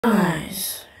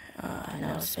Guys, I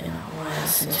know it's been a while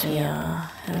since we had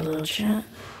a little chat.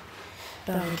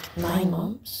 About like 9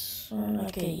 months or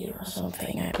like a year or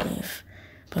something, I believe.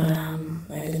 But I've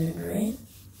been great.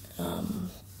 I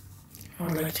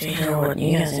would like to hear what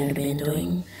you guys have been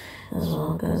doing as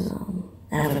well, because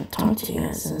I haven't talked to you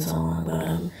guys in so long.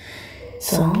 But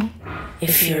so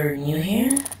if you're new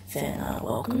here, then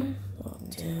welcome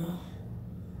to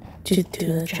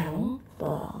the channel.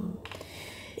 But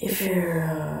if you're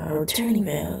a returning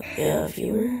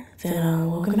viewer, then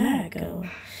welcome back.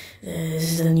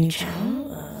 This is a new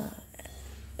channel,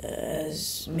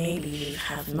 as maybe you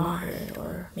have not heard,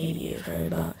 or maybe you've heard,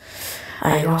 but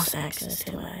I lost access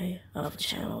to my other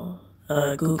channel.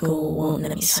 Google won't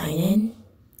let me sign in.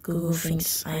 Google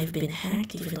thinks I've been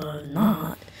hacked, even though I've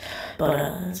not.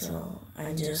 But so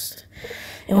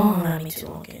it won't allow me to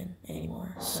log in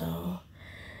anymore. So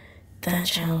that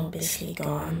channel basically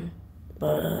gone.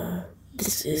 But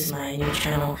this is my new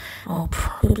channel. I'll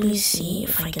probably see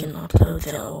if I can upload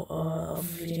the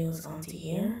videos onto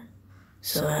here,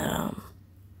 so that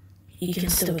you can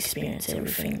still experience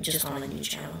everything just on a new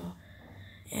channel.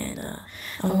 And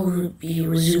I will be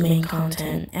resuming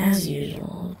content as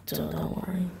usual, so don't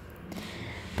worry.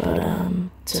 But I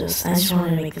just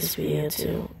wanted to make this video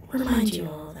to remind you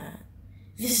all that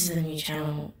this is a new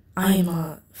channel. I am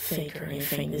not fake or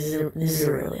anything. This is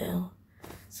a real deal.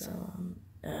 So,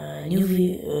 new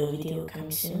video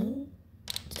coming soon,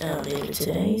 later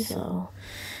today, so,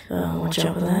 watch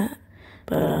out for that.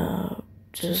 But,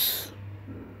 just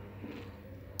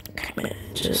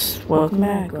welcome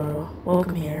back, or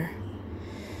welcome here.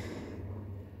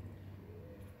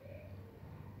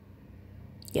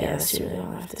 Yeah, that's really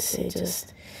all I have to say.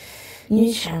 Just,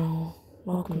 new channel,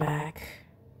 welcome back.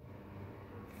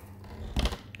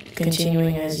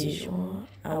 Continuing as usual,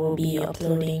 I will be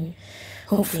uploading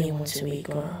hopefully once a week,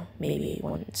 or maybe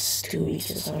once 2 weeks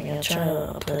or something. I'll try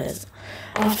to upload as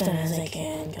often as I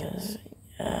can, because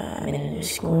I'm in a new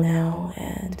school now,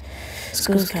 and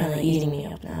school's kind of eating me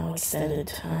up now. Extended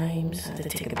times, I have to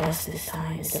take a bus this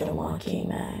time instead of walking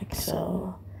back,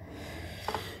 so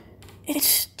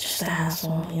it's just a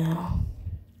hassle, you know.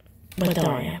 But don't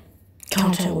worry,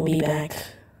 content will be back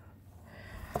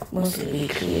mostly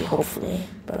weekly, hopefully,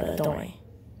 but don't worry.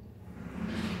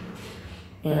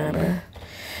 Remember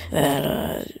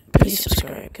that please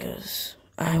subscribe, because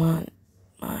I want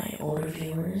my older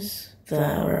viewers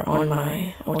that are on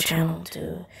my old channel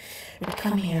to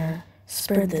come here,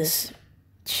 spread this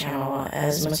channel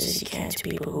as much as you can to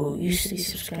people who used to be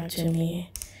subscribed to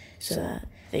me, so that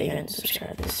they can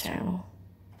subscribe to this channel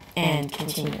and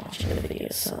continue watching the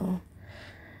videos. So,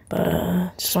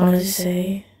 but just wanted to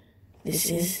say, this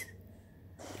is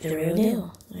the real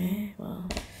deal. Okay, well,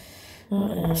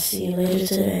 I'll see you later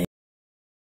today.